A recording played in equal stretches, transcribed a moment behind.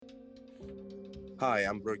Hi,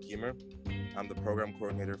 I'm Brooke Yeamer. I'm the program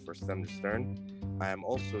coordinator for STEM to Stern. I am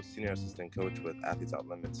also senior assistant coach with Athletes Without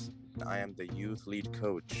Limits. I am the youth lead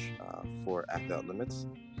coach for Athletes Without Limits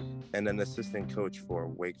and an assistant coach for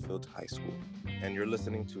Wakefield High School. And you're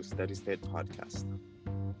listening to Steady State Podcast.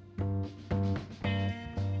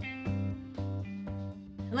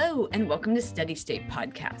 Hello, and welcome to Steady State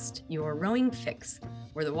Podcast, your rowing fix,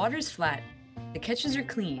 where the water's flat, the catches are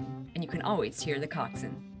clean, and you can always hear the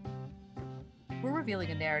coxswain. We're revealing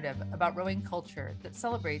a narrative about rowing culture that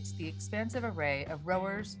celebrates the expansive array of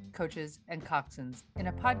rowers, coaches, and coxswains in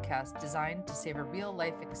a podcast designed to savor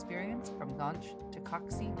real-life experience from Gaunch to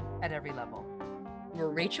Coxie at every level. We're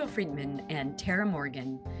Rachel Friedman and Tara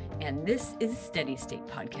Morgan, and this is Steady State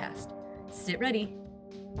Podcast. Sit ready.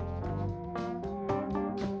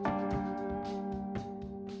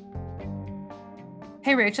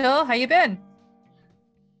 Hey, Rachel, how you been?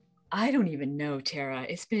 I don't even know, Tara.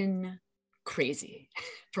 It's been crazy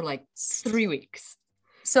for like 3 weeks.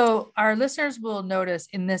 So our listeners will notice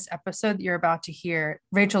in this episode that you're about to hear,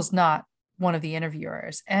 Rachel's not one of the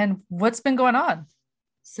interviewers. And what's been going on?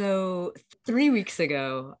 So 3 weeks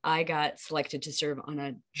ago, I got selected to serve on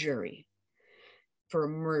a jury for a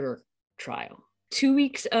murder trial. 2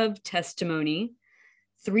 weeks of testimony,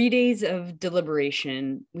 3 days of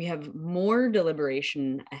deliberation. We have more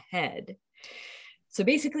deliberation ahead. So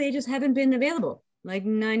basically, I just haven't been available, like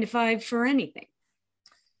 9 to 5 for anything.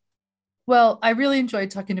 Well, I really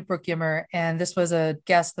enjoyed talking to Brooke Yeamer, and this was a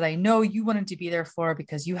guest that I know you wanted to be there for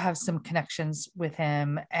because you have some connections with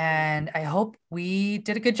him, and I hope we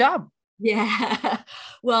did a good job. Yeah.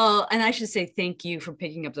 Well, and I should say thank you for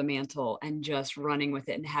picking up the mantle and just running with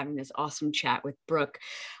it and having this awesome chat with Brooke.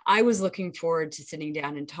 I was looking forward to sitting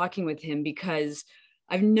down and talking with him because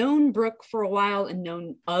I've known Brooke for a while and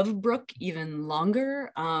known of Brooke even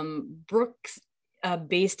longer. Brooke's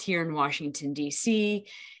based here in Washington, D.C.,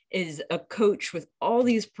 is a coach with all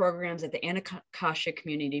these programs at the Anacostia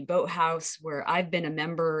Community Boathouse, where I've been a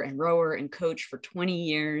member and rower and coach for 20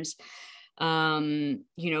 years.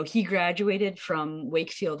 He graduated from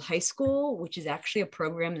Wakefield High School, which is actually a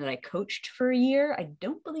program that I coached for a year. I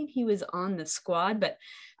don't believe he was on the squad, but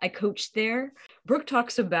I coached there. Brooke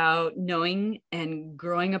talks about knowing and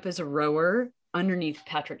growing up as a rower underneath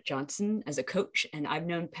Patrick Johnson as a coach. And I've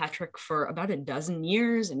known Patrick for about a dozen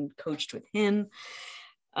years and coached with him.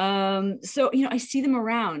 I see them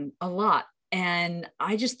around a lot. And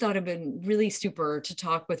I just thought it'd been really super to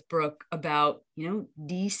talk with Brooke about,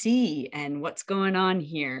 DC and what's going on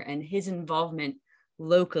here and his involvement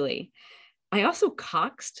locally. I also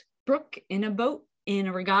coxed Brooke in a boat in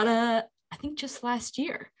a regatta, I think just last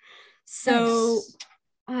year. So nice.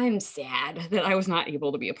 I'm sad that I was not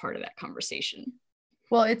able to be a part of that conversation.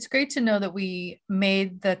 Well, it's great to know that we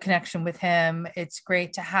made the connection with him. It's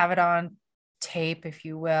great to have it on tape, if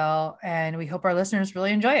you will. And we hope our listeners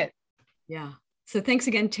really enjoy it. Yeah. So thanks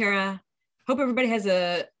again, Tara. Hope everybody has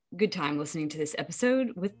a good time listening to this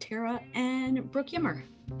episode with Tara and Brooke Yeamer.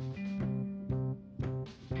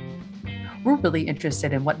 We're really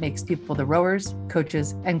interested in what makes people the rowers,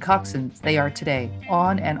 coaches, and coxswains they are today,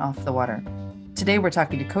 on and off the water. Today, we're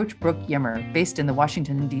talking to Coach Brooke Yeamer, based in the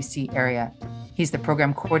Washington, D.C. area. He's the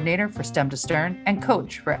program coordinator for STEM to Stern and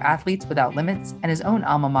coach for Athletes Without Limits and his own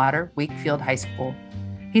alma mater, Wakefield High School.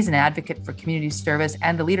 He's an advocate for community service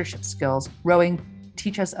and the leadership skills rowing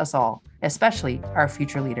teaches us all, especially our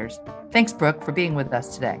future leaders. Thanks, Brooke, for being with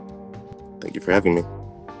us today. Thank you for having me.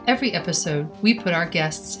 Every episode, we put our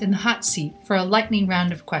guests in the hot seat for a lightning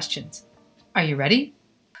round of questions. Are you ready?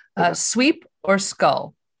 Sweep or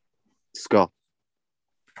scull? Scull.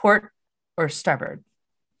 Port or starboard?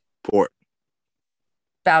 Port.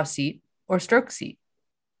 Bow seat or stroke seat?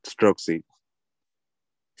 Stroke seat.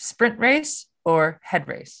 Sprint race or head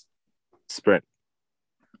race? Sprint.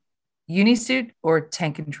 Unisuit or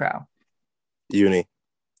tank and trow? Uni.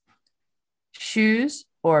 Shoes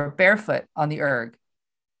or barefoot on the erg?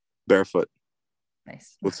 Barefoot.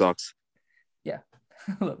 Nice. With socks. Yeah,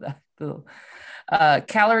 I love that.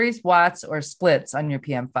 Calories, watts, or splits on your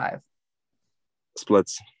PM5?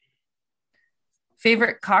 Splits.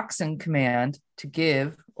 Favorite coxswain command to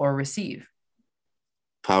give or receive?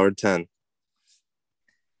 Powered 10.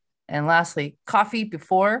 And lastly, coffee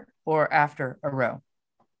before or after a row?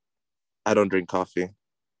 I don't drink coffee.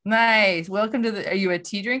 Nice. Welcome to are you a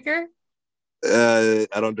tea drinker? I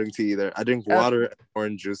don't drink tea either. I drink water and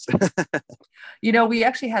orange juice. We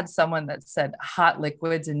actually had someone that said hot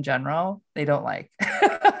liquids in general, they don't like.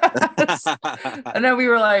 And then we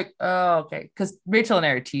were like, oh, okay. Because Rachel and I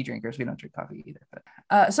are tea drinkers. We don't drink coffee either.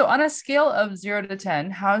 But, so on a scale of 0 to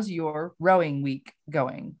 10, how's your rowing week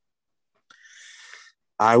going?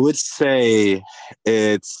 I would say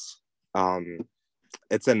it's um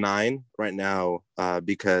it's a 9 right now,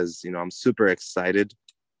 because I'm super excited.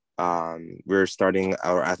 We're starting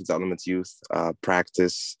our Athletes Out Limits Youth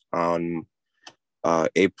practice on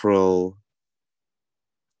April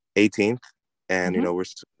 18th, and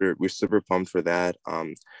Mm-hmm. we're super pumped for that.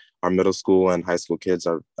 Our middle school and high school kids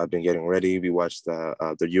have been getting ready. We watched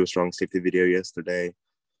the U.S. Strong safety video yesterday,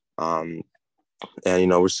 um, and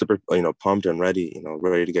we're super pumped and ready,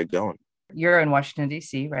 ready to get going. You're in Washington,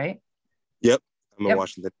 D.C., right? Yep, I'm in Yep.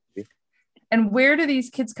 Washington. And where do these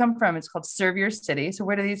kids come from? It's called Serve Your City. So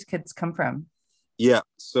where do these kids come from? Yeah,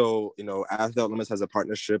 so Athletes Without Limits has a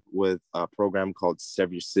partnership with a program called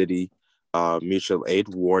Serve Your City Mutual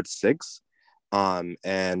Aid Ward 6. And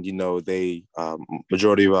they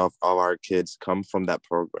majority of our kids come from that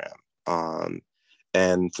program.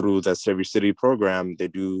 And through the Serve Your City program, they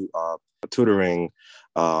do tutoring,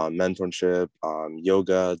 mentorship,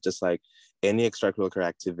 yoga, just like any extracurricular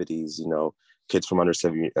activities, kids from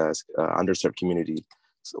underserved community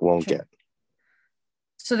won't Okay. get.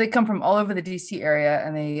 So they come from all over the DC area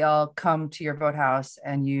and they all come to your boathouse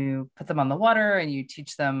and you put them on the water and you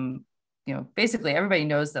teach them, basically everybody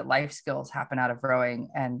knows that life skills happen out of rowing.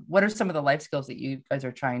 And what are some of the life skills that you guys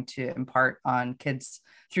are trying to impart on kids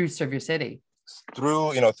through Serve Your City?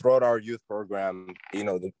 Throughout our youth program,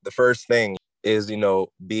 the first thing is,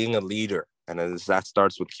 being a leader. And that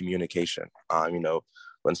starts with communication.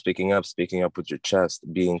 When speaking up with your chest,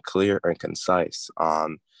 being clear and concise.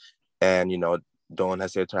 And don't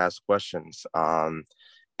hesitate to ask questions. And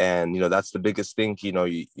that's the biggest thing.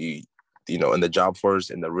 In the job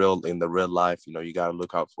force, in the real life, you got to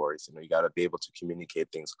look out for it. You got to be able to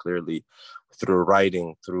communicate things clearly through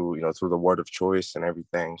writing, through the word of choice and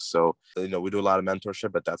everything. So we do a lot of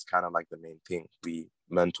mentorship, but that's kind of like the main thing. We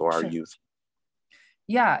mentor our youth.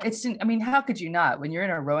 Yeah, how could you not? When you're in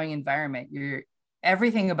a rowing environment,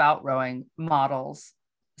 everything about rowing models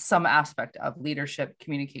some aspect of leadership,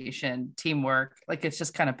 communication, teamwork. Like it's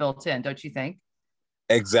just kind of built in, don't you think?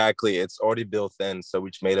 Exactly. It's already built in. So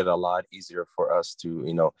which made it a lot easier for us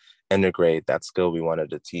to, integrate that skill we wanted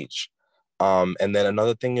to teach. And then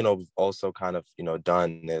another thing, we've also kind of,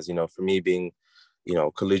 done is, for me being,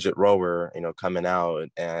 collegiate rower, coming out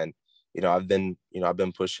and, I've been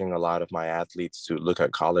pushing a lot of my athletes to look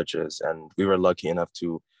at colleges, and we were lucky enough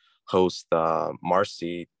to host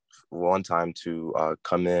Marcy one time to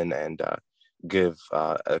come in and give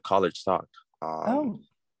a college talk. Oh,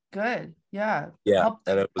 good. Yeah. Yeah.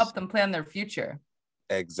 Help them plan their future.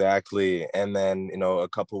 Exactly. And then, a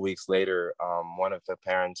couple of weeks later, one of the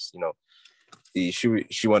parents,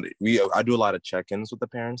 she wanted, I do a lot of check-ins with the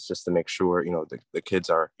parents just to make sure, the kids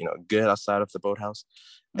are, good outside of the boathouse.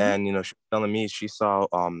 Mm-hmm. And, she was telling me she saw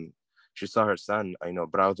her son,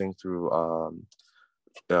 browsing through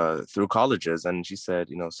colleges, and she said,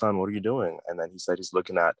 son, what are you doing? And then he said he's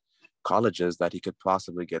looking at colleges that he could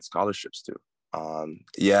possibly get scholarships to.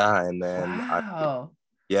 Yeah. And then wow.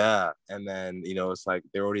 Yeah. And then, it's like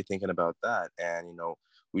they're already thinking about that. And,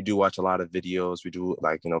 we do watch a lot of videos. We do,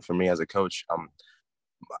 like, for me as a coach, when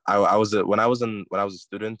I was a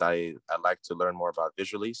student, I like to learn more about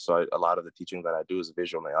visually. So a lot of the teaching that I do is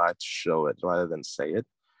visual, and I like to show it rather than say it.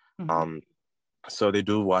 Mm-hmm. So they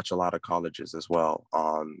do watch a lot of colleges as well.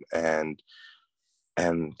 And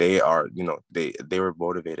they are, they were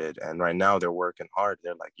motivated, and right now they're working hard.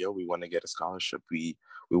 They're like, yo, we want to get a scholarship. We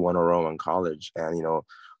want to row in college. And,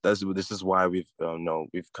 this is why we've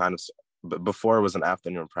kind of, before it was an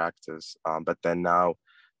afternoon practice, but then now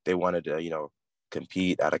they wanted to,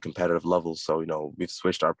 compete at a competitive level. So, we've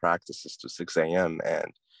switched our practices to 6 a.m.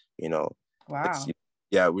 and, wow.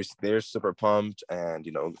 They're super pumped. And,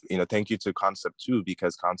 thank you to Concept 2,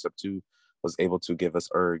 because Concept 2 was able to give us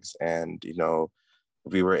ergs, and,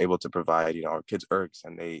 we were able to provide, our kids ergs,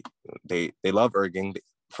 and they love erging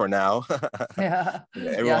for now. Yeah.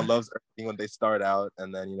 Everyone loves erging when they start out,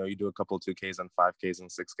 and then, you do a couple 2Ks and 5Ks and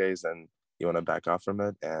 6Ks, and you want to back off from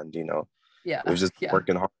it. And, we're just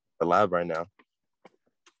working hard in the lab right now.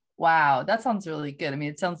 Wow. That sounds really good.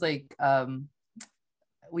 It sounds like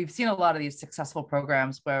we've seen a lot of these successful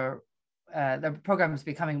programs where the program is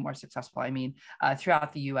becoming more successful.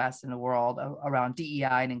 Throughout the US and the world around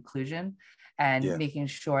DEI and inclusion, and making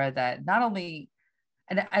sure that not only,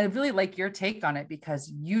 and I really like your take on it,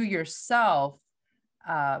 because you yourself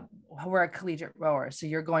were a collegiate rower. So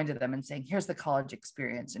you're going to them and saying, here's the college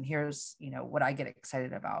experience, and here's, what I get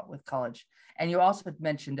excited about with college. And you also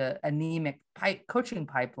mentioned a anemic coaching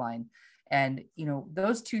pipeline. And,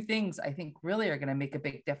 those two things I think really are going to make a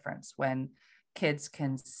big difference when kids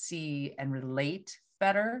can see and relate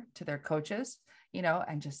better to their coaches.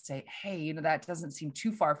 and just say, hey, that doesn't seem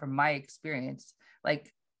too far from my experience.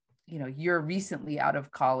 Like, you're recently out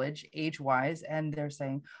of college age wise, and they're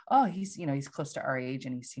saying, oh, he's close to our age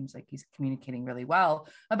and he seems like he's communicating really well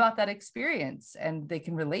about that experience, and they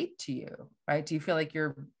can relate to you, right? Do you feel like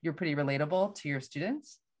you're pretty relatable to your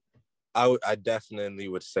students? I definitely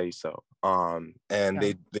would say so. And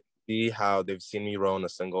Yeah. they see how they've seen me row in a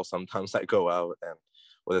single. Sometimes I go out and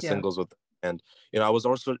with the singles with, and I was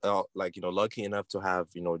also lucky enough to have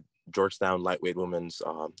Georgetown lightweight women's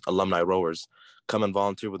alumni rowers come and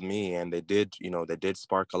volunteer with me, and they did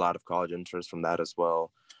spark a lot of college interest from that as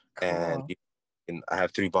well. Cool. And I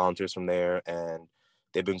have 3 volunteers from there, and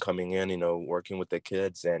they've been coming in, working with the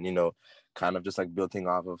kids, and kind of just like building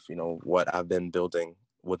off of what I've been building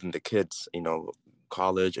within the kids,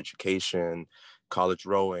 college education, college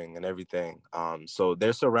rowing, and everything. So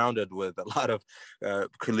they're surrounded with a lot of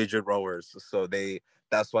collegiate rowers, so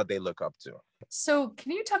that's what they look up to. So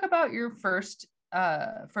can you talk about your first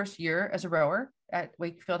year as a rower at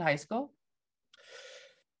Wakefield High School?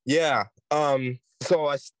 Yeah.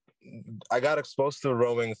 So I got exposed to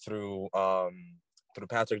rowing through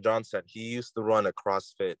Patrick Johnson. He used to run a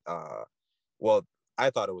CrossFit. Well, I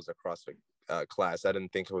thought it was a CrossFit class. I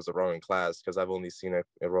didn't think it was a rowing class because I've only seen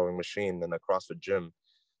a rowing machine in a CrossFit gym.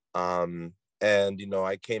 And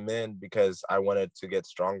I came in because I wanted to get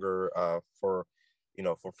stronger for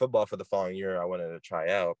football for the following year. I wanted to try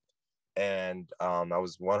out, and I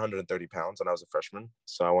was 130 pounds and I was a freshman,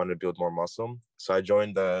 so I wanted to build more muscle. So I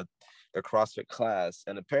joined the CrossFit class,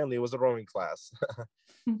 and apparently it was a rowing class.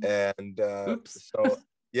 And so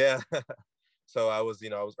yeah. So I was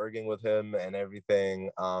erging with him and everything.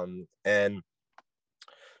 And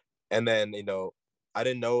then,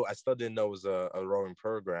 I still didn't know it was a rowing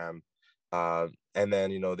program. And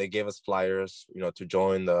then, they gave us flyers, to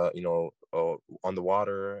join the, on the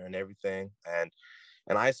water and everything. And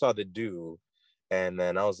I saw the due, and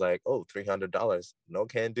then I was like, oh, $300, no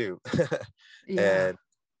can do. Yeah. And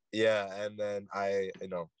yeah. And then I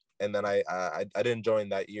didn't join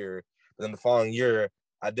that year. But then the following year,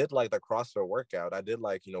 I did like the CrossFit workout. I did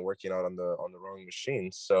like, working out on the rowing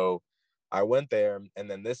machine. So I went there, and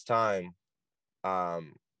then this time I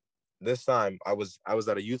was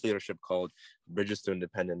at a youth leadership called Bridges to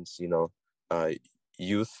Independence,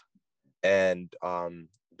 youth. And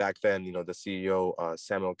back then, the CEO,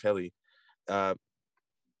 Samuel Kelly,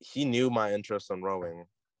 he knew my interest in rowing,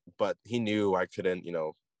 but he knew I couldn't,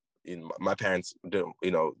 my parents didn't,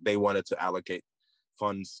 they wanted to allocate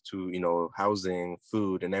funds to housing,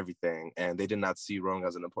 food, and everything, and they did not see rowing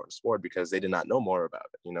as an important sport because they did not know more about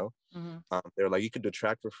it. They're like, you could do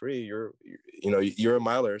track for free, you're a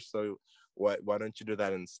miler, so why don't you do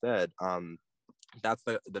that instead? That's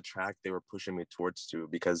the track they were pushing me towards too,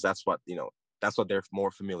 because that's what they're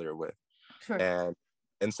more familiar with. Sure.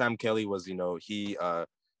 And Sam Kelly was, he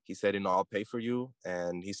said, I'll pay for you,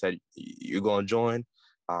 and he said, you're going to join,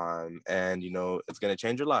 and it's going to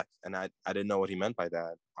change your life. And I didn't know what he meant by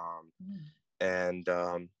that. And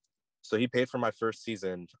so he paid for my first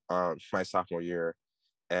season, my sophomore year,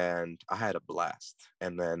 and I had a blast.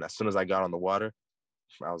 And then as soon as I got on the water,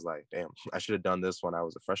 I was like, damn, I should have done this when I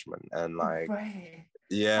was a freshman. And like, right.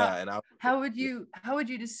 Yeah. How would you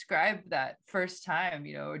describe that first time,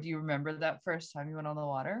 or do you remember that first time you went on the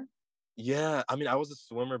water? Yeah, I mean, I was a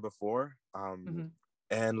swimmer before,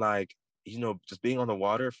 and like, just being on the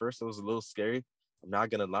water at first, it was a little scary. I'm not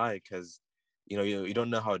gonna lie, because you don't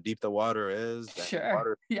know how deep the water is.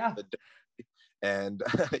 Sure. Yeah. And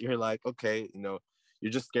you're like, okay,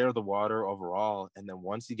 you're just scared of the water overall. And then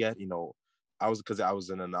once you get, I was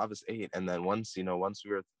in a novice 8, and then once we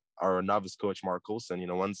were, our novice coach Mark Coulson,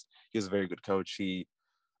 once he was a very good coach.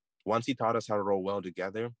 Once he taught us how to row well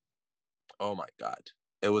together. Oh my God.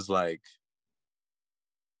 It was like,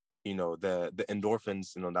 the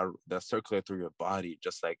endorphins, that circulate through your body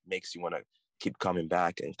just like makes you want to keep coming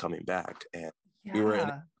back and coming back. And we were in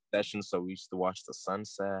a session, so we used to watch the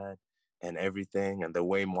sunset and everything. And the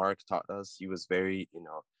way Mark taught us, he was very,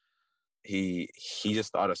 he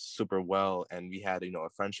just taught us super well. And we had, a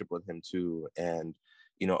friendship with him too. And,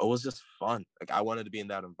 it was just fun. Like, I wanted to be in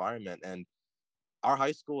that environment. And our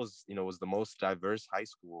high school was the most diverse high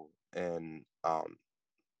school. And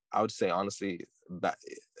I would say, honestly, that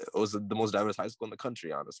it was the most diverse high school in the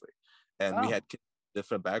country, honestly. And we had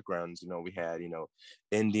different backgrounds. We had,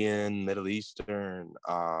 Indian, Middle Eastern,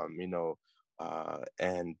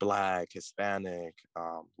 and Black, Hispanic,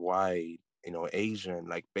 white, Asian,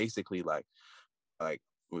 like basically like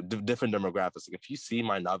different demographics. Like, if you see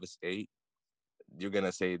my novice 8, you're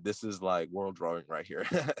gonna say this is like world rowing right here.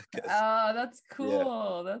 Oh, that's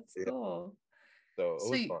cool. Yeah. That's cool. So it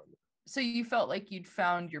was fun. So you felt like you'd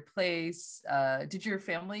found your place. Did your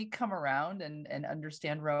family come around and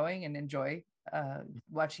understand rowing and enjoy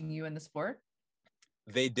watching you in the sport?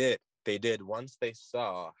 They did. They did. Once they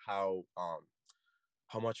saw how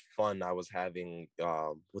much fun I was having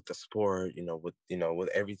with the sport, with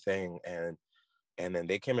everything, and then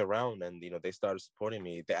they came around and they started supporting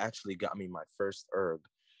me. They actually got me my first erg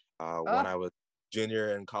when I Oh, was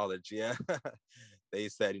junior in college. Yeah, they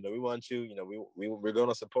said, we want you. We're going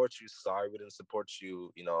to support you. Sorry, we didn't support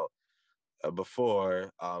you.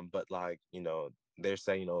 Before, but like they're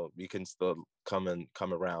saying, we can still come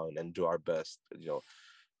around and do our best.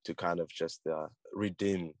 To kind of just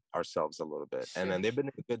redeem ourselves a little bit. And then sure. they've been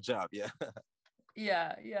doing a good job. Yeah.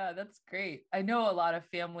 Yeah, that's great. I know a lot of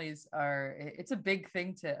families it's a big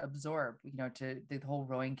thing to absorb, to the whole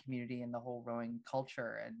rowing community and the whole rowing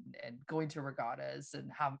culture and going to regattas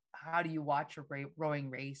and how do you watch a rowing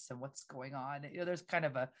race and what's going on. There's kind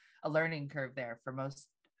of a learning curve there for most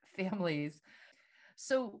families.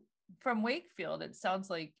 So from Wakefield, it sounds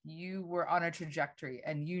like you were on a trajectory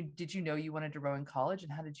and did you know you wanted to row in college,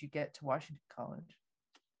 and how did you get to Washington College?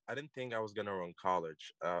 I didn't think I was gonna row in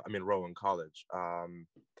college. Row in college.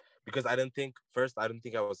 Because I didn't think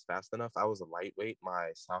I was fast enough. I was a lightweight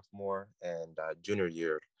my sophomore and junior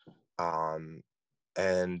year. And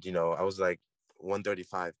I was like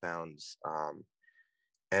 135 pounds.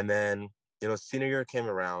 And then senior year came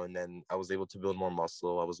around and I was able to build more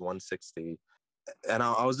muscle. I was 160. And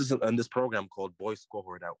I was just in this program called Boys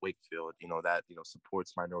Cohort at Wakefield, that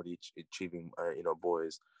supports minority achieving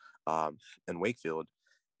boys in Wakefield.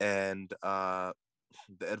 And the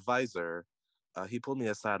advisor, he pulled me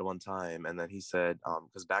aside one time, and then he said,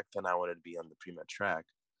 because back then I wanted to be on the pre-med track,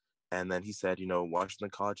 and then he said, Washington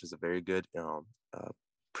College is a very good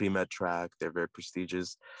pre-med track. They're very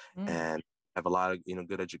prestigious Mm. and have a lot of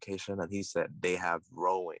good education. And he said they have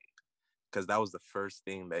rowing, because that was the first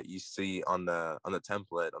thing that you see on the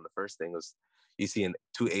template. On the first thing was you see in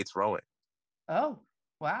 2/8 rowing. Oh,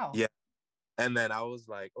 wow. Yeah. And then I was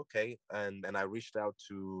like, okay. And I reached out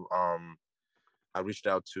to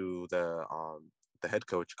the head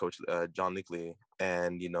coach, John Nickley,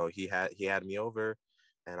 and he had me over,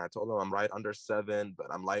 and I told him I'm right under 7,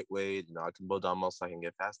 but I'm lightweight. I can build on muscle, I can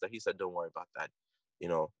get faster. He said, don't worry about that.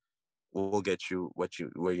 We'll get you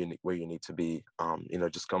where you need to be.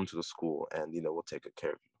 Just come to the school, and we'll take good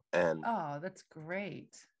care of you. And Oh, that's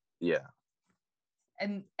great. yeah.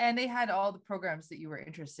 And they had all the programs that you were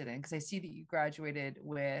interested in, because I see that you graduated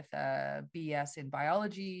with a BS in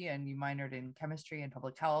biology and you minored in chemistry and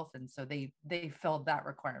public health, and so they filled that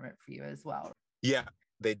requirement for you as well. Yeah,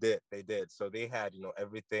 they did. So they had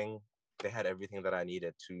everything. They had everything that I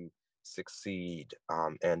needed to succeed,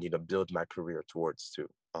 and build my career towards too.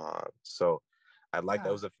 So I like that. It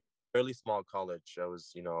Wow. was a fairly small college. I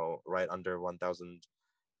was right under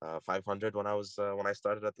 1,500 when I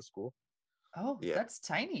started at the school. Oh, Yeah. that's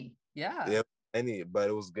tiny. Yeah. Yeah, but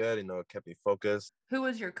it was good. It kept me focused. Who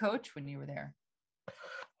was your coach when you were there?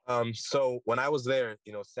 So when I was there,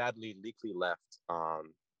 sadly, Leakley left.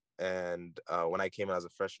 And when I came in as a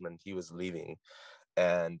freshman, he was leaving,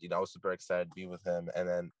 and I was super excited to be with him. And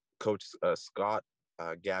then Coach Scott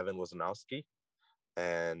Gavin Wozanowski,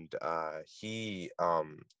 and he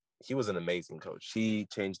was an amazing coach. He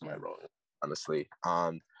changed my role, honestly.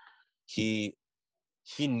 He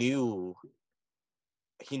he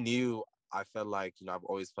knew I felt like I've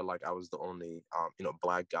always felt like I was the only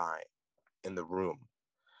black guy in the room,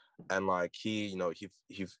 and like he's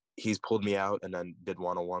pulled me out and then did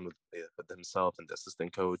one-on-one with himself and the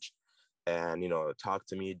assistant coach, and talk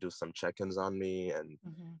to me, do some check-ins on me,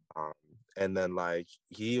 and then like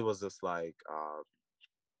he was just like I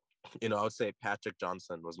would say Patrick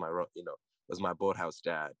Johnson was my boathouse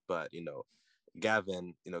dad, but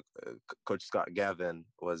Gavin, Coach Scott Gavin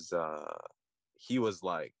was he was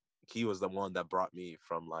the one that brought me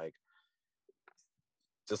from like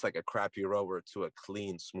just like a crappy rower to a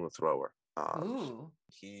clean, smooth rower. Ooh.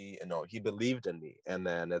 He believed in me, and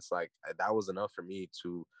then it's like that was enough for me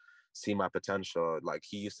to see my potential. Like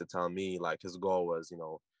he used to tell me, like his goal was,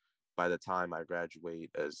 by the time I graduate,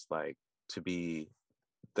 is like to be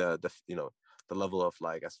the level of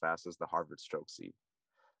like as fast as the Harvard stroke seed.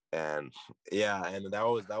 And yeah, and that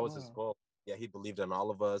was his goal. Yeah, he believed in all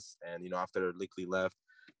of us, and after Leakley left,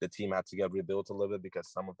 the team had to get rebuilt a little bit because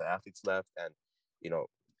some of the athletes left, and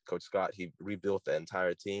Coach Scott, he rebuilt the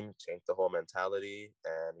entire team, changed the whole mentality,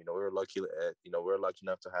 and we were lucky.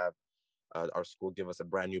 Enough to have our school give us a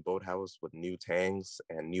brand new boathouse with new tanks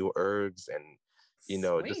and new ergs, and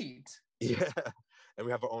Sweet. just yeah, and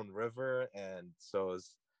we have our own river, and so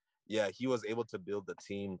it's yeah, he was able to build the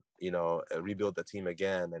team, rebuild the team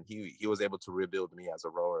again, and he was able to rebuild me as a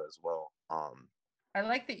rower as well. I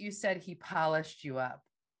like that you said he polished you up.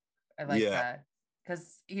 I like Yeah, that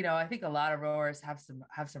because I think a lot of rowers have some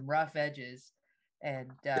rough edges, and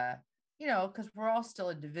because we're all still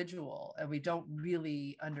individual and we don't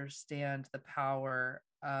really understand the power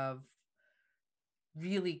of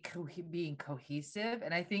really being cohesive.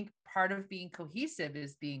 And I think part of being cohesive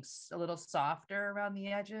is being a little softer around the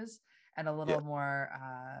edges and a yeah, little more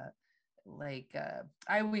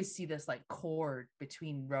I always see this like cord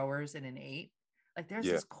between rowers and an eight. Like there's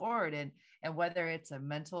yeah, this cord, and whether it's a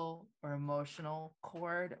mental or emotional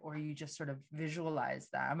cord, or you just sort of visualize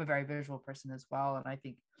that. I'm a very visual person as well, and I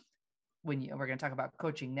think we're going to talk about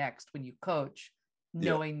coaching next, when you coach, yeah,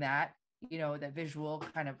 knowing that that visual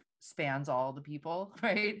kind of spans all the people,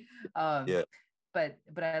 right? yeah. But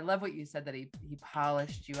I love what you said, that he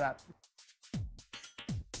polished you up.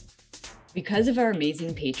 Because of our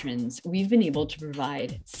amazing patrons, we've been able to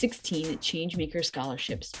provide 16 Changemaker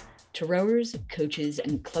scholarships to rowers, coaches,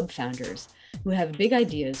 and club founders who have big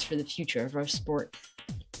ideas for the future of our sport.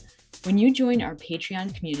 When you join our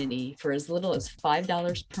Patreon community for as little as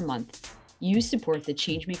 $5 per month, you support the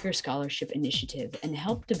Changemaker Scholarship Initiative and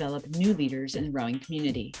help develop new leaders in the rowing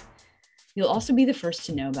community. You'll also be the first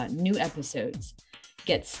to know about new episodes,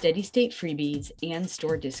 get steady state freebies, and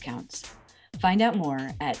store discounts. Find out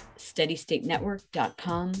more at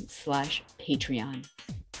steadystatenetwork.com/Patreon.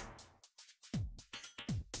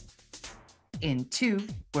 In 2,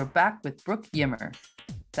 we're back with Brooke Yimmer.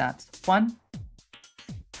 That's 1,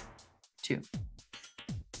 2.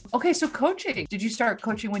 Okay, so coaching. Did you start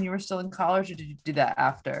coaching when you were still in college, or did you do that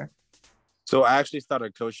after? So I actually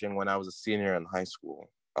started coaching when I was a senior in high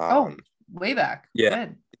school. Way back. Yeah.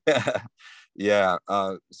 Good. Yeah.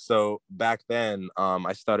 So back then,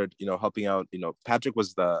 I started, helping out. Patrick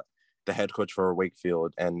was the head coach for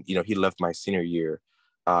Wakefield, and he left my senior year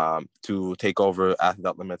to take over Athlete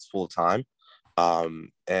Without Limits full time.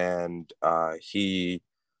 And he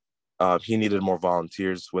needed more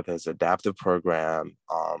volunteers with his adaptive program.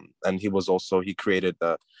 And he created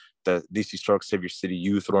the DC Stroke Save Your City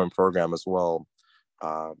youth rowing program as well,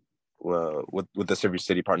 with the Save Your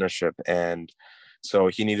City partnership. And so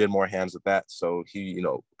he needed more hands with that. So he,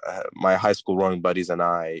 my high school rowing buddies and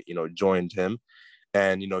I, joined him,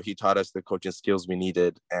 and, he taught us the coaching skills we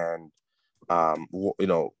needed. And,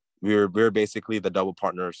 we were basically the double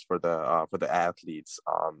partners for the athletes.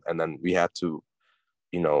 And then we had to,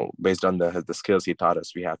 based on the skills he taught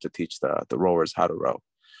us, we had to teach the rowers how to row.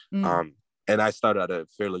 And I started at a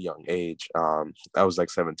fairly young age. I was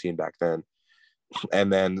like 17 back then.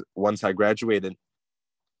 And then once I graduated,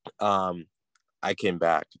 I came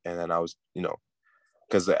back, and then I was,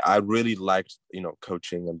 because I really liked,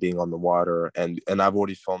 coaching and being on the water, and I've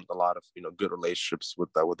already formed a lot of, good relationships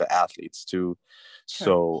with the athletes too. Sure.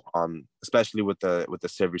 So, especially with the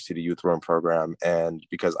Save Your City Youth Rowing program, and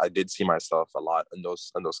because I did see myself a lot in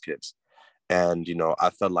those kids, and I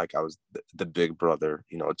felt like I was the big brother,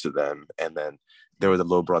 to them, and then there were the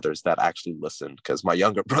little brothers that actually listened, because my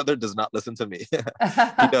younger brother does not listen to me.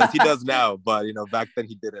 He does now, but back then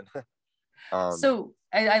he didn't. So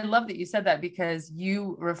I love that you said that, because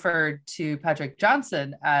you referred to Patrick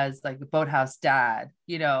Johnson as like the boathouse dad,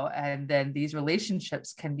 and then these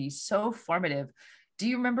relationships can be so formative. Do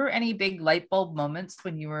you remember any big light bulb moments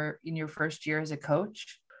when you were in your first year as a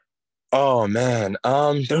coach? Oh man,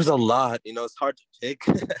 there's a lot. It's hard to pick.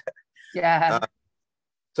 Yeah.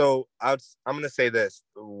 So I'm gonna say this: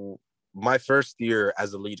 my first year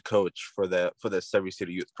as a lead coach for the Save Your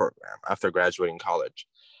City Youth program after graduating college,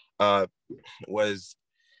 was,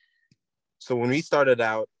 so when we started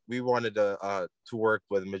out, we wanted to work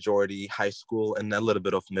with majority high school and a little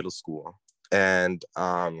bit of middle school. And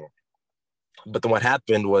but then what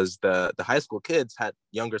happened was the high school kids had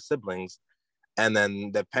younger siblings, and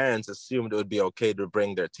then the parents assumed it would be okay to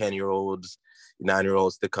bring their 10-year-olds,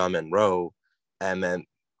 9-year-olds to come and row. And then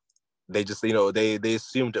they just, they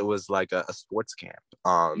assumed it was like a sports camp.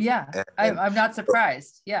 I'm not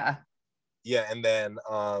surprised. Yeah. Yeah. And then,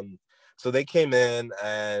 so they came in,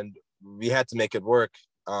 and we had to make it work.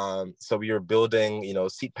 So we were building,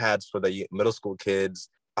 seat pads for the middle school kids.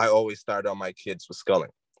 I always started on my kids with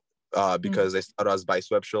sculling, because they started as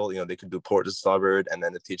bisexual, they could do port to starboard, and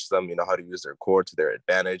then to teach them, how to use their core to their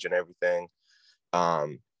advantage and everything.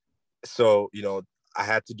 So, I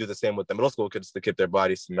had to do the same with the middle school kids to keep their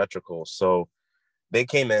bodies symmetrical. So they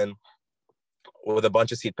came in with a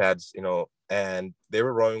bunch of seat pads, and they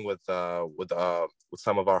were rowing with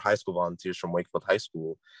some of our high school volunteers from Wakefield High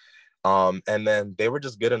School. And then they were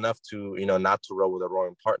just good enough to, not to row with a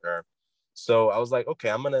rowing partner. So I was like, okay,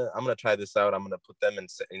 I'm gonna try this out. I'm gonna put them in,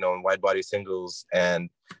 in wide body singles, and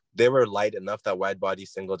they were light enough that wide body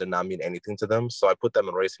single did not mean anything to them. So I put them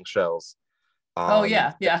in racing shells. Oh Um,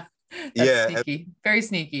 yeah, yeah. That's yeah, and, sneaky. Very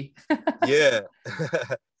sneaky. yeah.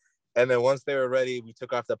 And then once they were ready, we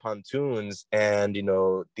took off the pontoons, and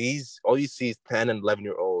these all you see is 10 and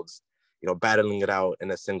 11-year-olds, battling it out in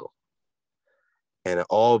a single, and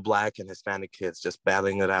all Black and Hispanic kids just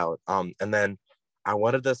battling it out. And then I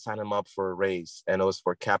wanted to sign them up for a race, and it was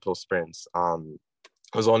for Capital Sprints.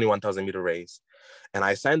 It was only 1,000-meter race, and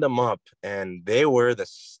I signed them up, and they were the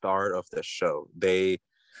star of the show. They,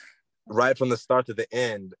 right from the start to the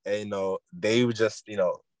end, they were just,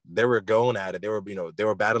 they were going at it. They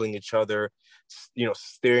were battling each other,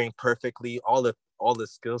 steering perfectly, all the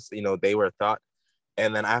skills, they were taught.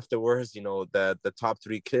 And then afterwards, the top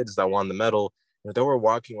three kids that won the medal, they were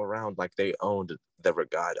walking around like they owned the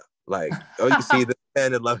regatta. Like, oh, you see the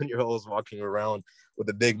 10, 11-year-olds walking around with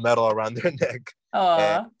a big medal around their neck.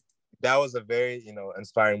 And that was a very,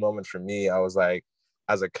 inspiring moment for me. I was like,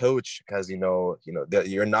 as a coach, because,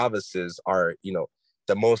 your novices are,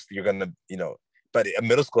 the most you're going to, but a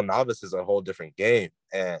middle school novice is a whole different game.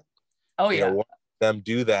 And, them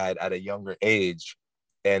do that at a younger age,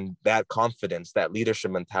 and that confidence, that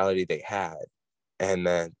leadership mentality they had, and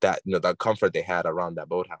then that, that comfort they had around that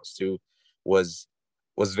boathouse too, was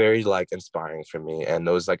very like inspiring for me. And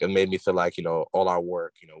it was like, it made me feel like, all our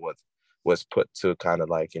work, was put to kind of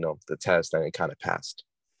like, the test, and it kind of passed.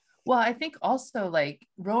 Well, I think also like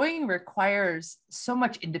rowing requires so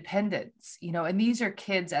much independence, and these are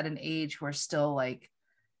kids at an age who are still like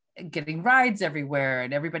getting rides everywhere,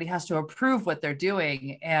 and everybody has to approve what they're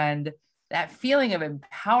doing. And that feeling of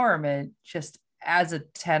empowerment just as a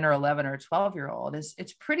 10 or 11 or 12-year-old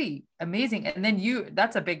it's pretty amazing. And then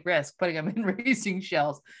that's a big risk putting them in racing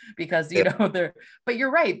shells, because but you're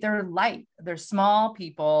right, they're light, they're small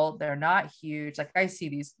people, they're not huge. Like I see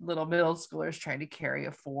these little middle schoolers trying to carry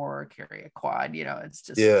a 4 or carry a quad, it's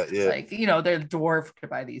just like, they're dwarfed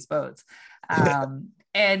by these boats. And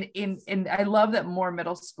I love that more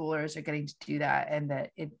middle schoolers are getting to do that, and that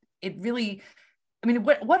it really, I mean,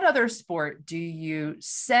 what other sport do you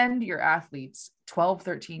send your athletes 12,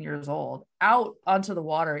 13 years old out onto the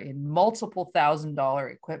water in multiple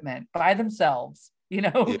 $1,000 equipment by themselves,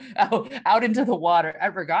 out into the water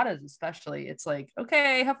at regattas, especially? It's like,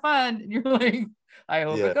 okay, have fun. And you're like, I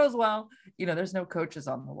hope it goes well. There's no coaches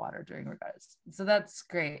on the water during regattas. So that's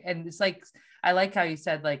great. And it's like, I like how you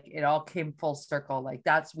said, like, it all came full circle. Like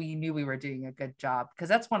we knew we were doing a good job, because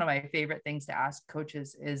that's one of my favorite things to ask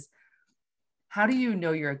coaches is, how do you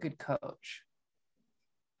know you're a good coach?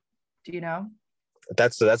 Do you know?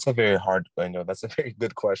 That's a very hard, that's a very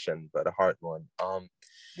good question, but a hard one.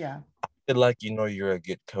 Yeah. I feel like, you're a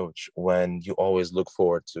good coach when you always look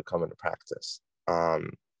forward to coming to practice.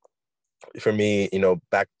 For me,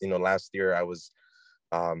 back, last year I was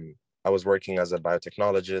working as a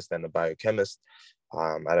biotechnologist and a biochemist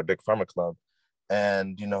at a big pharma club.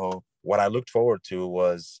 And, what I looked forward to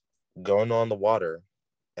was going on the water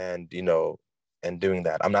and, and doing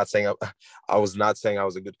that. I'm not saying I was not saying I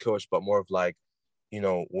was a good coach, but more of like,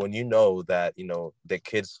 when that, the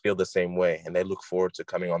kids feel the same way and they look forward to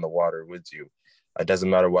coming on the water with you. It doesn't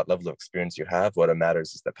matter what level of experience you have. What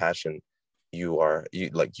matters is the passion you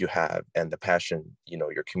have, and the passion,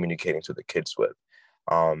 you're communicating to the kids with.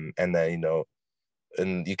 And then,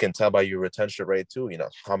 and you can tell by your retention rate too,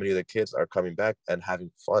 how many of the kids are coming back and having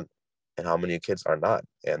fun, and how many kids are not.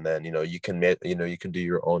 And then, you can do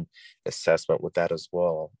your own assessment with that as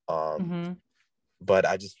well. But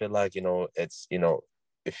I just feel like, it's,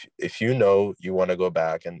 if you want to go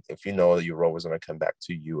back, and if that your role is going to come back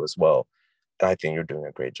to you as well, I think you're doing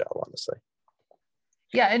a great job, honestly.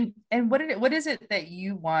 Yeah. And what is it that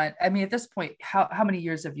you want? I mean, at this point, how many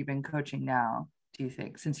years have you been coaching now, do you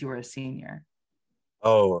think, since you were a senior?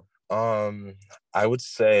 Oh, I would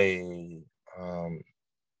say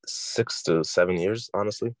 6 to 7 years,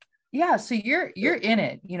 honestly. Yeah. So you're in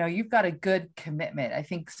it, you've got a good commitment. I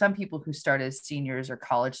think some people who start as seniors or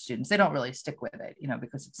college students, they don't really stick with it,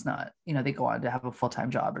 because it's not, they go on to have a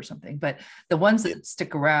full-time job or something. But the ones that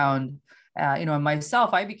stick around, and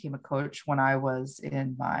myself, I became a coach when I was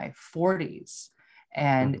in my 40s,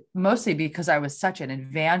 and mostly because I was such an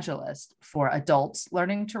evangelist for adults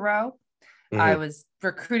learning to row. I was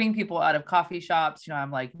recruiting people out of coffee shops.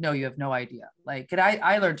 I'm like, no, you have no idea. Like, and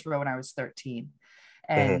I learned to row when I was 13.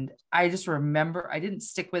 And I just remember I didn't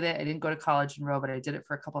stick with it. I didn't go to college and row, but I did it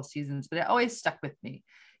for a couple of seasons, but it always stuck with me.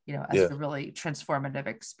 as a really transformative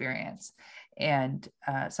experience. And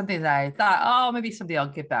something that I thought, oh, maybe someday I'll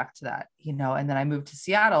get back to that, and then I moved to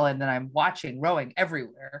Seattle, and then I'm watching rowing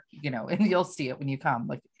everywhere, and you'll see it when you come,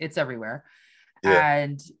 like it's everywhere.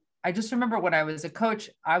 And I just remember when I was a coach,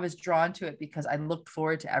 I was drawn to it because I looked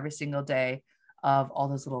forward to every single day of all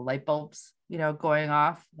those little light bulbs, going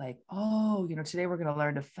off, like, oh, today we're going to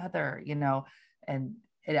learn to feather, and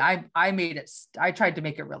I made it, I tried to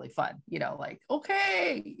make it really fun, like,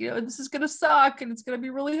 okay, this is going to suck and it's going to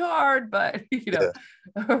be really hard, but,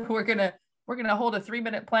 we're going to hold a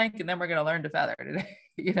 3-minute plank and then we're going to learn to feather today,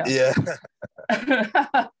 Yeah.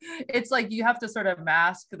 It's like you have to sort of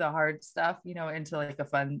mask the hard stuff, into like a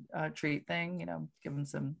fun treat thing, give them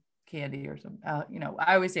some candy or some,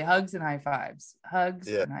 I always say hugs and high fives,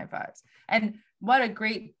 and high fives. And what a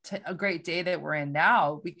great day that we're in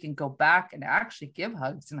now. We can go back and actually give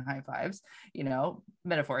hugs and high fives,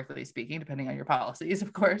 metaphorically speaking, depending on your policies,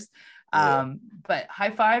 of course. But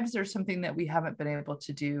high fives are something that we haven't been able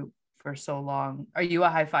to do for so long. Are you a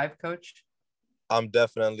high five coach? I'm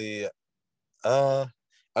definitely, I'd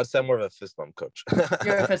say I'm more of a fist bump coach.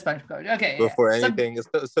 You're a fist bump coach. Okay. Before anything is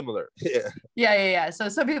similar. Yeah. So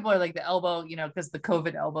some people are like the elbow, because the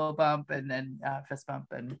COVID elbow bump and then fist bump,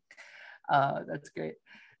 and that's great.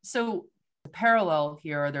 So the parallel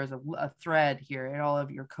here, there's a thread here in all of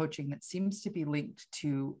your coaching that seems to be linked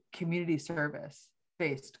to community service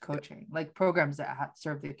based coaching, like programs that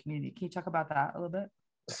serve the community. Can you talk about that a little bit?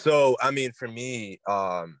 So, I mean, for me,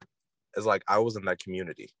 it's like I was in that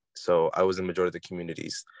community. So I was in the majority of the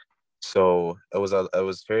communities. So it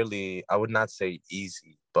was fairly, I would not say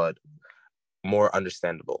easy, but more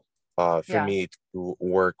understandable for me to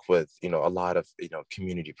work with, a lot of,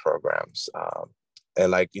 community programs.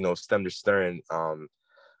 And like, STEM to Stern,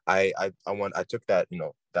 I took that,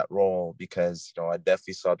 that role because, I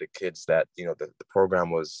definitely saw the kids that, the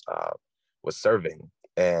program was serving,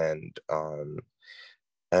 and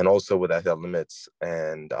also with Athletic Limits.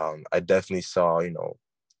 And I definitely saw,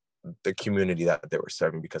 the community that they were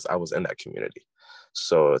serving because I was in that community.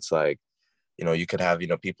 So it's like, you could have,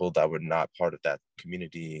 people that were not part of that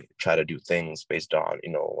community try to do things based on,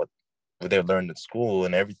 what they've learned in school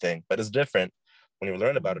and everything. But it's different when you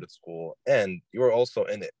learn about it at school and you were also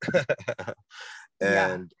in it.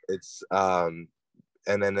 And it's, and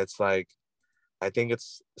then it's like, I think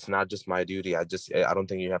it's not just my duty. I don't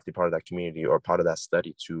think you have to be part of that community or part of that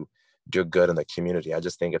study to do good in the community. I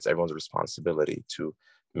just think it's everyone's responsibility to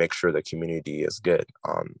make sure the community is good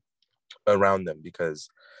around them, because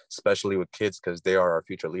especially with kids, because they are our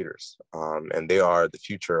future leaders, and they are the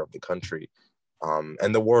future of the country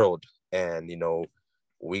and the world. And,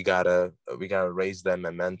 we gotta raise them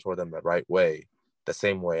and mentor them the right way, the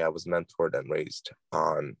same way I was mentored and raised.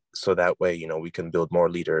 So that way, we can build more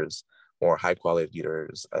leaders, more high quality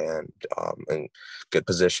leaders, and good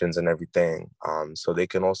positions and everything. So they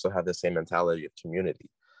can also have the same mentality of community.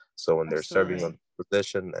 So when they're serving a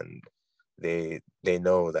position, and they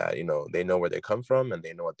know that, they know where they come from and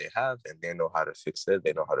they know what they have and they know how to fix it.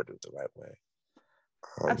 They know how to do it the right way.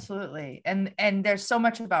 Absolutely. And there's so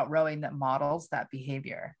much about rowing that models that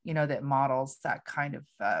behavior, that models that kind of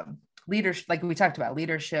leadership, like we talked about,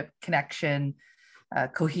 leadership, connection,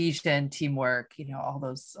 cohesion, teamwork, all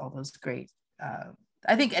those great,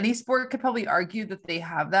 I think any sport could probably argue that they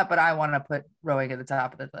have that, but I want to put rowing at the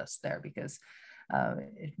top of the list there because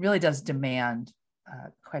it really does demand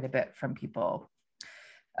quite a bit from people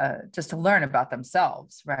just to learn about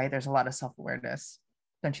themselves, right? There's a lot of self-awareness,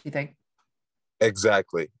 don't you think?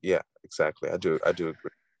 Exactly. Yeah, exactly. I do agree.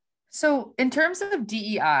 So in terms of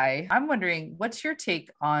DEI, I'm wondering, what's your take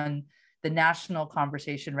on the national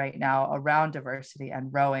conversation right now around diversity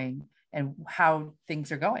and rowing and how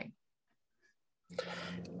things are going?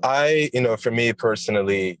 For me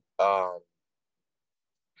personally,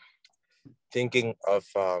 thinking of,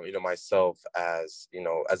 myself as,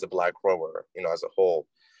 as a Black rower, as a whole,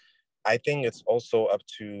 I think it's also up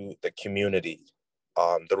to the community,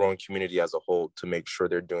 the rowing community as a whole, to make sure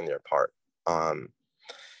they're doing their part.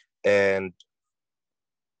 And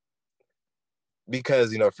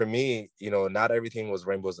because, for me, not everything was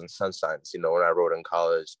rainbows and sunshines, when I rowed in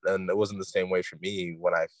college. And it wasn't the same way for me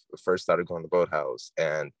when I first started going to Boathouse.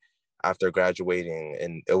 And after graduating,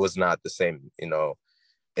 and it was not the same,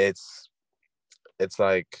 it's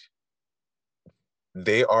like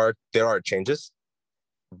there are changes,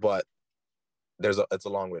 but it's a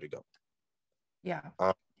long way to go. Yeah.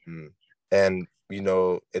 And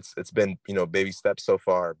it's been baby steps so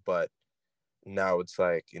far, but now it's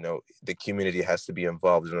like the community has to be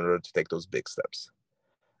involved in order to take those big steps,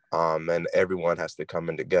 and everyone has to come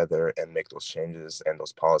in together and make those changes and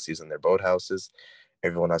those policies in their boathouses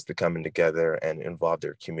everyone has to come in together and involve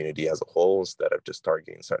their community as a whole instead of just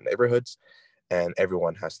targeting certain neighborhoods. And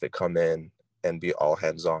everyone has to come in and be all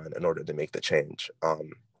hands on in order to make the change.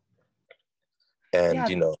 And, Yeah,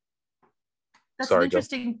 you know, that's an sorry, go.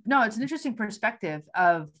 interesting, no, it's an interesting perspective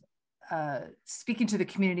of speaking to the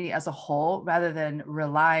community as a whole rather than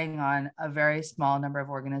relying on a very small number of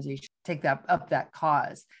organizations to take that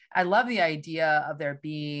cause. I love the idea of there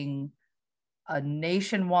being a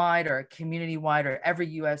nationwide or a community-wide, or every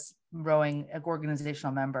U.S. rowing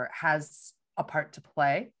organizational member has a part to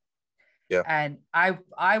play. Yeah. And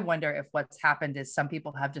I wonder if what's happened is some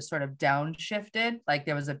people have just sort of downshifted, like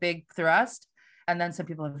there was a big thrust, and then some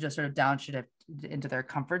people have just sort of downshifted into their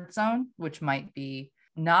comfort zone, which might be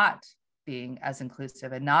not being as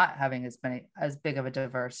inclusive and not having as big of a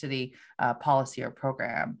diversity policy or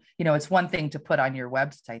program. You know, it's one thing to put on your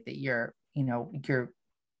website that your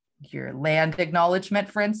land acknowledgement,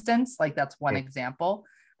 for instance, like that's one example.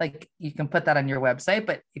 Like you can put that on your website,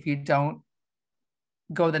 but if you don't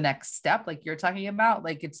go the next step, like you're talking about,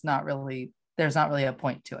 like there's not really a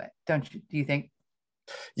point to it. Do you think?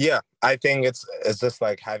 Yeah, I think it's just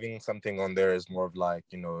like having something on there is more of like,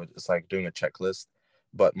 you know, it's like doing a checklist,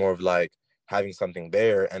 but more of like having something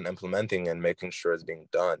there and implementing and making sure it's being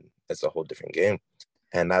done. It's a whole different game.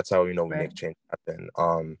 And that's how, you know, we make change happen.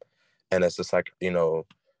 And it's just like, you know,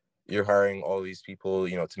 you're hiring all these people,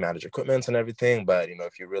 you know, to manage equipment and everything. But, you know,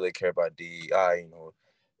 if you really care about DEI, you know,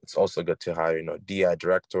 it's also good to hire, you know, DI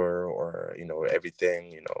director or, you know,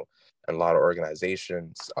 everything, you know, and a lot of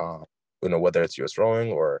organizations, you know, whether it's US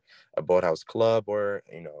Rowing or a boathouse club or,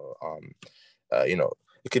 you know,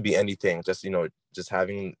 it could be anything. Just, you know, just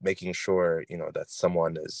making sure, you know, that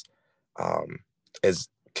someone is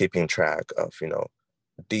keeping track of, you know,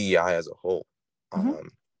 DEI as a whole. Mm-hmm.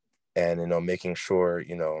 And, you know, making sure,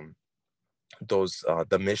 you know, those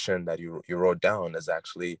the mission that you wrote down is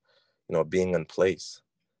actually, you know, being in place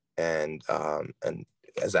and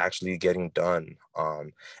is actually getting done,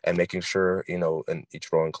 and making sure, you know, in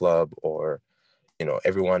each rowing club or, you know,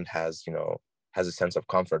 everyone has a sense of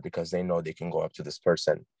comfort because they know they can go up to this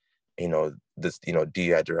person, you know, this, you know,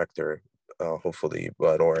 DI director, hopefully,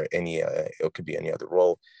 but or any it could be any other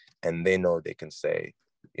role, and they know they can say,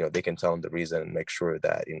 you know, they can tell them the reason and make sure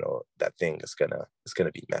that, you know, that thing is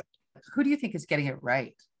gonna be met. Who do you think is getting it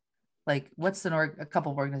right? Like, what's a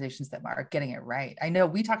couple of organizations that are getting it right? I know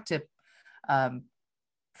we talked to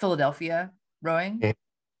Philadelphia Rowing,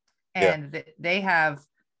 and yeah, they have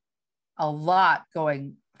a lot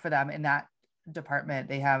going for them in that department.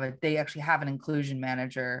 They actually have an inclusion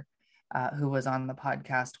manager who was on the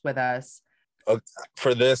podcast with us.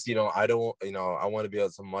 For this, you know, I don't, you know, I want to be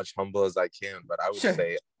as much humble as I can, but I would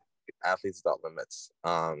say Athletes Without Limits.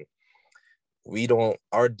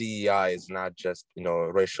 Our DEI is not just, you know,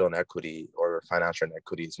 racial inequity or financial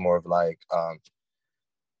inequity. It's more of like,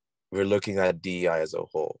 we're looking at DEI as a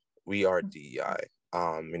whole. We are DEI.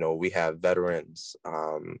 You know, we have veterans,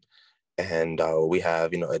 and we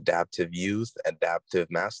have, you know, adaptive youth,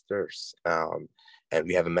 adaptive masters, and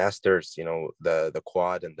we have a masters, you know, the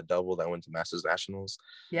quad and the double that went to Masters Nationals.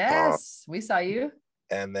 Yes, we saw you.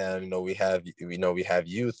 And then, you know, we have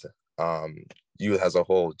youth. Youth as a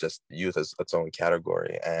whole, just youth as its own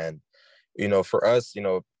category. And, you know, for us, you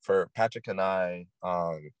know, for Patrick and I,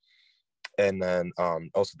 and then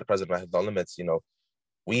also the president of Athletes Without Limits, you know,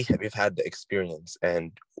 we've had the experience,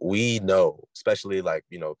 and we know, especially like,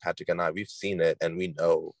 you know, Patrick and I, we've seen it, and we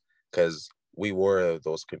know because we were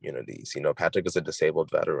those communities. You know, Patrick is a disabled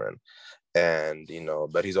veteran, and, you know,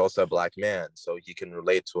 but he's also a Black man, so he can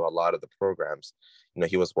relate to a lot of the programs, you know,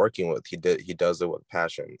 he was working with. He does it with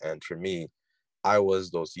passion. And for me, I was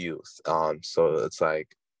those youth. So it's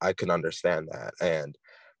like I can understand that. And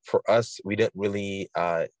for us, we didn't really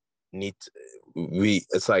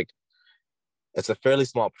it's like, it's a fairly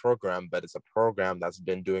small program, but it's a program that's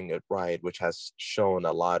been doing it right, which has shown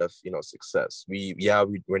a lot of, you know, success.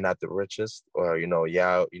 We're not the richest, or, you know,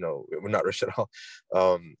 we're not rich at all.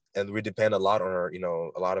 And we depend a lot on our, you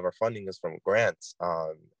know, a lot of our funding is from grants.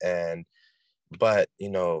 But, you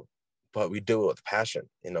know, but we do it with passion,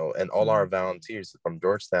 you know, and all our volunteers from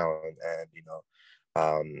Georgetown and, you know,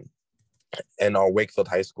 and our Wakefield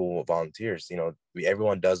High School volunteers, you know,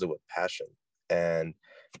 everyone does it with passion. And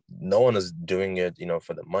no one is doing it, you know,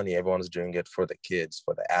 for the money. Everyone is doing it for the kids,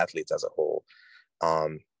 for the athletes as a whole.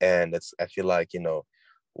 And I feel like, you know,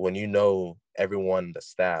 when, you know, everyone, the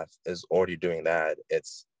staff is already doing that,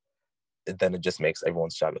 then it just makes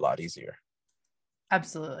everyone's job a lot easier.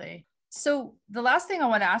 Absolutely. So the last thing I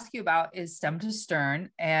want to ask you about is STEM to Stern.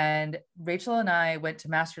 And Rachel and I went to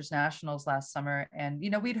Masters Nationals last summer, and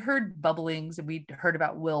we'd heard bubblings and we'd heard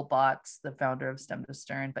about Will Botts, the founder of STEM to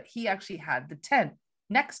Stern, but he actually had the tent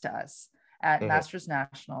next to us at Masters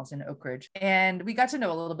Nationals in Oak Ridge. And we got to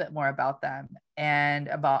know a little bit more about them and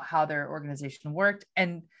about how their organization worked,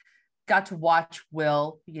 and got to watch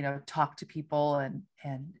Will, talk to people and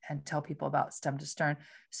tell people about STEM to Stern.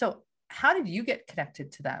 So how did you get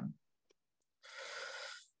connected to them?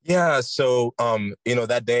 Yeah, so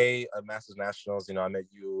that day at Masters Nationals, I met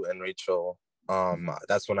you and Rachel.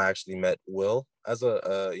 That's when I actually met Will as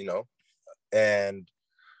and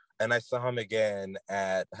I saw him again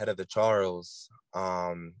at Head of the Charles,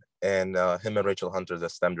 and him and Rachel Hunter, the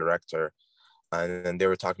STEM director, and then they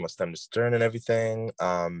were talking about STEM to Stern and everything,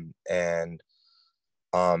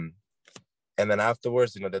 and then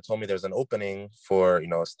afterwards, they told me there's an opening for,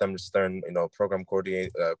 STEM to Stern, program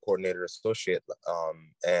coordinator associate.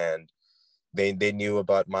 And they knew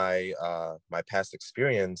about my my past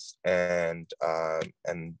experience, and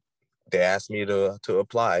they asked me to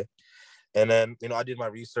apply. And then, I did my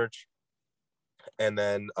research, and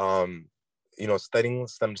then, studying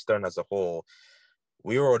STEM to Stern as a whole,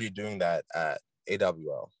 we were already doing that at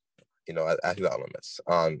AWL, at Without Limits.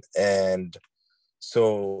 And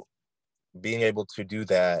so being able to do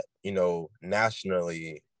that,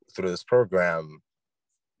 nationally through this program,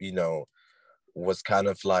 was kind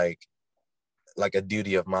of like a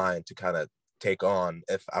duty of mine to kind of take on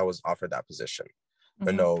if I was offered that position.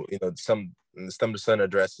 Some STEM to Stern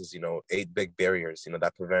addresses, 8 big barriers,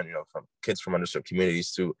 that prevent, from kids from underserved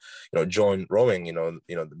communities to, join rowing.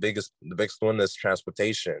 The biggest one is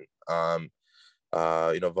transportation.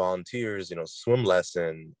 Volunteers, swim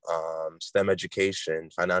lesson, STEM education,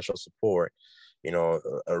 financial support,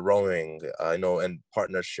 rowing, and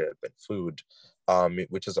partnership and food,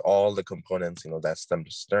 which is all the components, that STEM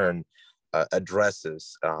to Stern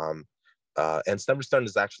addresses. And STEM to Stern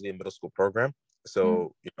is actually a middle school program.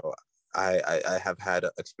 So, I have had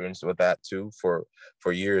experience with that too for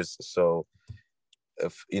years. So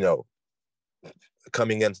if,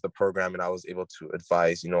 coming into the program, and I was able to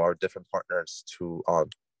advise, our different partners to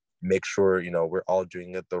make sure, we're all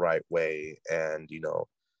doing it the right way, and,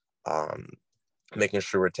 making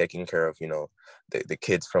sure we're taking care of, the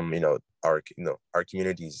kids from, our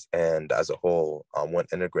communities, and as a whole, when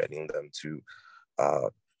integrating them to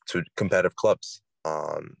competitive clubs.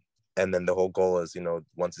 And then the whole goal is,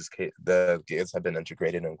 once the kids have been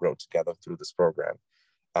integrated and grow together through this program,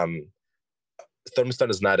 STEM to Stern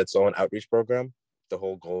is not its own outreach program. The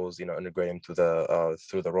whole goal is, integrating through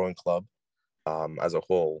the rowing club as a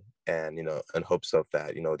whole, and, in hopes of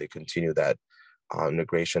that, they continue that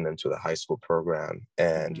integration into the high school program,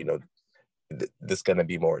 and, this going to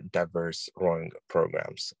be more diverse rowing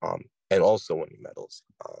programs, and also winning medals.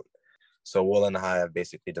 So Will and I have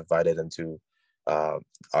basically divided into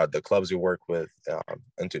the clubs we work with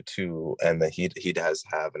into 2, and then he does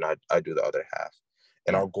half, and I do the other half.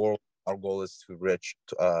 And our goal is to reach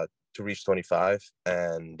 25,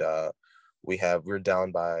 and we're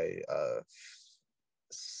down by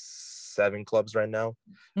 7 clubs right now.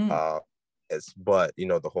 But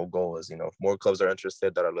the whole goal is, if more clubs are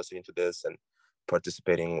interested that are listening to this and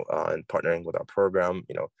participating and partnering with our program,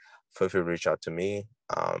 feel free to reach out to me.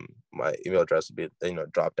 My email address will be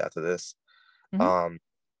dropped after this.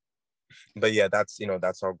 But yeah, that's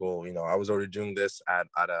our goal. I was already doing this at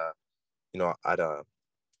a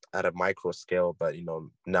micro scale, but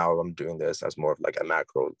now I'm doing this as more of like a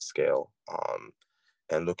macro scale,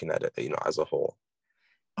 and looking at it as a whole.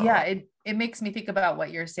 It makes me think about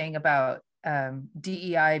what you're saying about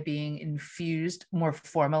DEI being infused more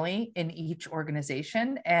formally in each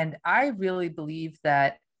organization. And I really believe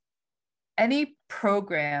that any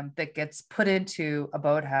program that gets put into a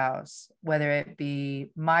boathouse, whether it be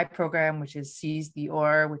my program, which is Seize the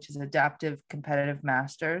Oar, which is Adaptive Competitive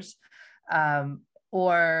Masters,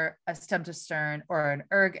 or a STEM to Stern, or an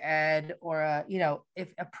Erg Ed, or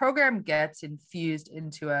if a program gets infused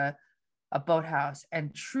into a boathouse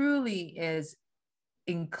and truly is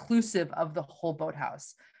inclusive of the whole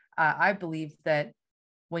boathouse, I believe that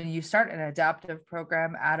when you start an adaptive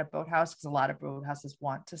program at a boathouse, because a lot of boathouses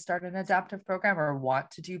want to start an adaptive program or want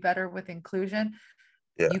to do better with inclusion,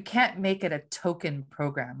 you can't make it a token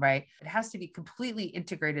program, right? It has to be completely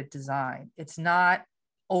integrated design. It's not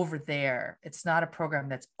over there. It's not a program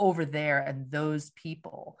that's over there and those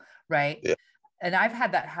people, right? And I've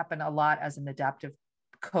had that happen a lot as an adaptive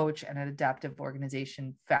coach and an adaptive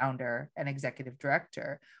organization founder and executive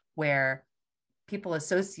director, where people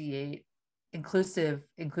associate inclusion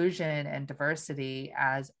and diversity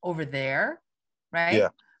as over there,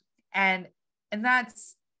 right? And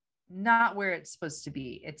that's not where it's supposed to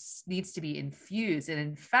be. It needs to be infused. And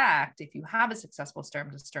in fact, if you have a successful Stern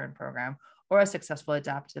to Stern program or a successful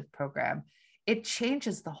adaptive program, it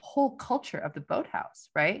changes the whole culture of the boathouse,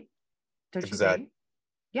 right? Don't you think?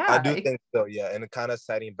 Yeah, I do think so. Yeah, and kind of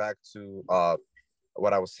citing back to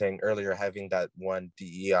what I was saying earlier, having that one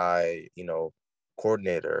DEI,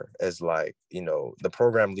 coordinator is like, the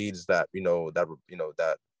program leads that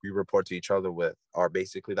that we report to each other with are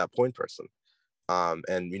basically that point person.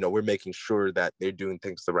 And we're making sure that they're doing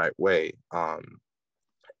things the right way.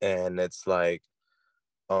 And it's like,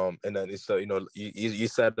 and then so you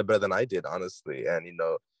said it better than I did, honestly. And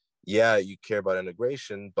yeah, you care about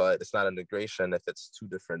integration, but it's not integration if it's two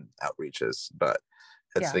different outreaches. But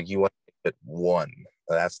it's like you want to make it one.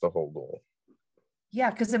 That's the whole goal. Yeah,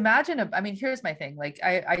 because imagine, here's my thing. Like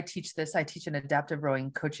I teach an adaptive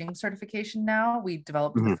rowing coaching certification now. We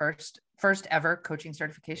developed the first ever coaching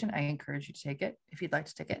certification. I encourage you to take it if you'd like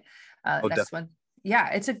to take it. Next definitely. One. Yeah,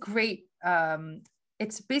 it's a great,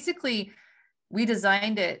 it's basically, we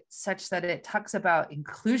designed it such that it talks about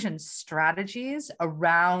inclusion strategies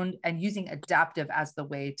around and using adaptive as the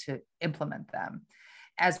way to implement them,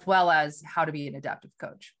 as well as how to be an adaptive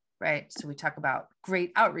coach. Right. So we talk about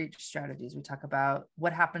great outreach strategies. We talk about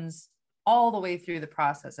what happens all the way through the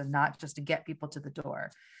process and not just to get people to the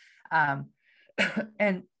door. And,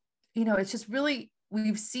 it's just really,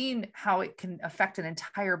 we've seen how it can affect an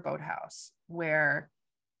entire boathouse where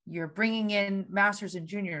you're bringing in masters and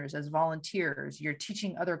juniors as volunteers. You're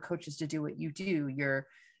teaching other coaches to do what you do. You're,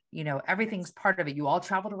 everything's part of it. You all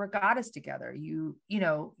travel to regattas together. You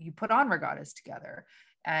put on regattas together,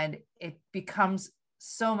 and it becomes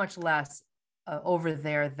so much less over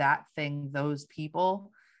there, that thing, those people,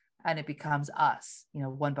 and it becomes us,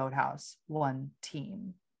 one boathouse, one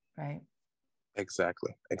team, right?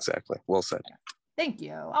 Exactly. Well said. Thank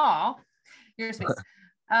you. Oh, you're sweet.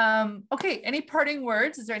 Okay. Any parting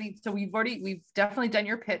words? Is there any? So we've definitely done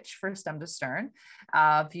your pitch for STEM to Stern.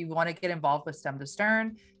 If you want to get involved with STEM to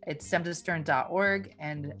Stern, it's stemtostern.org,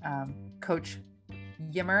 and Coach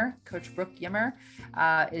Brooke Yimmer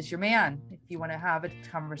is your man if you want to have a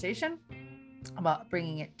conversation about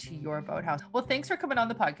bringing it to your boathouse. Well, thanks for coming on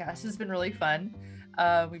the podcast. This has been really fun.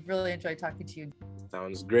 We've really enjoyed talking to you.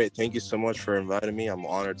 Sounds great. Thank you so much for inviting me. I'm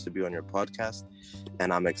honored to be on your podcast,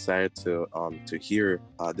 and I'm excited to hear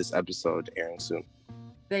this episode airing soon.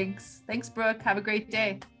 Thanks, Brooke. Have a great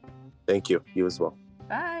day. Thank you. You as well.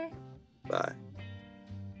 Bye. Bye.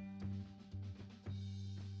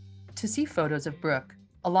 To see photos of Brooke,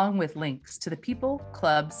 along with links to the people,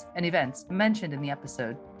 clubs, and events mentioned in the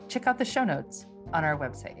episode, check out the show notes on our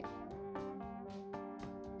website.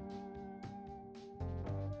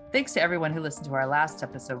 Thanks to everyone who listened to our last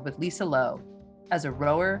episode with Lisa Lowe. As a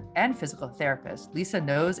rower and physical therapist, Lisa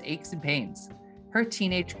knows aches and pains. Her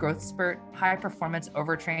teenage growth spurt, high performance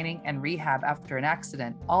overtraining, and rehab after an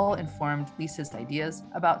accident all informed Lisa's ideas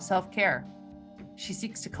about self-care. She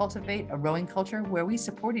seeks to cultivate a rowing culture where we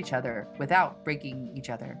support each other without breaking each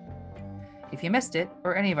other. If you missed it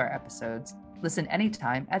or any of our episodes, listen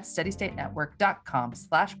anytime at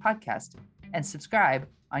steadystatenetwork.com/podcast and subscribe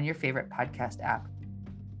on your favorite podcast app.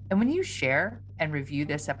 And when you share and review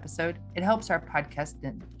this episode, it helps our podcast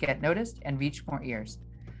get noticed and reach more ears.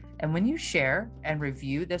 And when you share and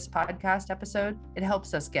review this podcast episode, it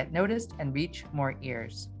helps us get noticed and reach more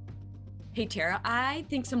ears. Hey, Tara, I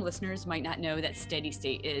think some listeners might not know that Steady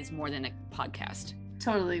State is more than a podcast.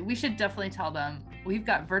 Totally. We should definitely tell them. We've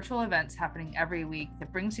got virtual events happening every week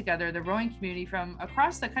that brings together the rowing community from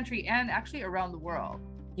across the country and actually around the world.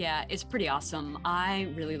 Yeah, it's pretty awesome.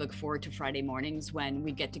 I really look forward to Friday mornings when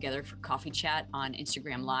we get together for coffee chat on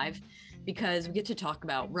Instagram Live, because we get to talk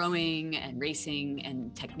about rowing and racing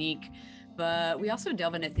and technique, but we also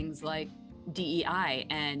delve into things like DEI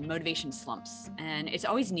and motivation slumps. And it's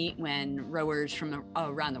always neat when rowers from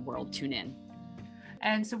around the world tune in.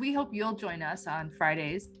 And so we hope you'll join us on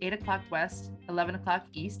Fridays, 8 o'clock West, 11 o'clock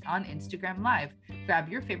East on Instagram Live. Grab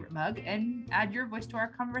your favorite mug and add your voice to our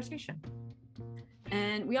conversation.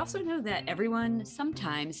 And we also know that everyone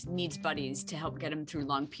sometimes needs buddies to help get them through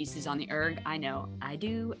long pieces on the erg. I know, I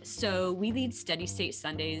do. So we lead Steady State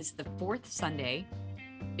Sundays the fourth Sunday,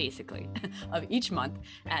 basically, of each month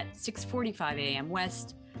at 6:45 a.m.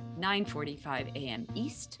 West, 9:45 a.m.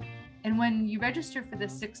 East. And when you register for the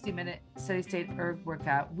 60-minute Steady State erg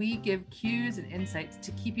workout, we give cues and insights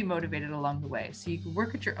to keep you motivated along the way, so you can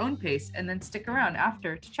work at your own pace and then stick around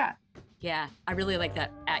after to chat. Yeah, I really like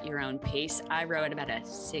that at your own pace. I row at about a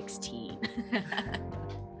 16.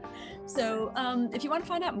 So if you want to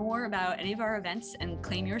find out more about any of our events and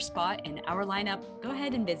claim your spot in our lineup, go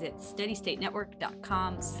ahead and visit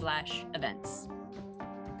steadystatenetwork.com/events.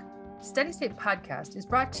 Steady State Podcast is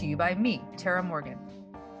brought to you by me, Tara Morgan.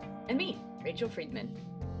 And me, Rachel Friedman.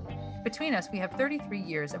 Between us, we have 33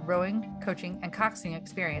 years of rowing, coaching, and coxswain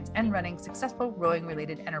experience and running successful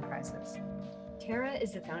rowing-related enterprises. Tara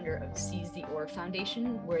is the founder of Seize the Oar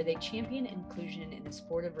Foundation, where they champion inclusion in the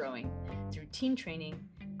sport of rowing through team training,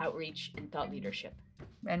 outreach, and thought leadership.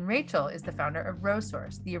 And Rachel is the founder of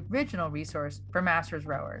RowSource, the original resource for masters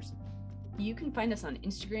rowers. You can find us on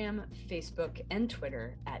Instagram, Facebook, and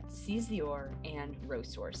Twitter at Seize the Oar and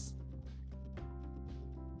RowSource.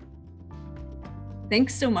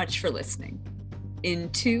 Thanks so much for listening. In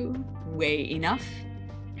 2, weigh enough.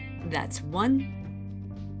 That's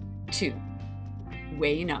 1, 2.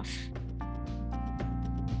 Weigh enough.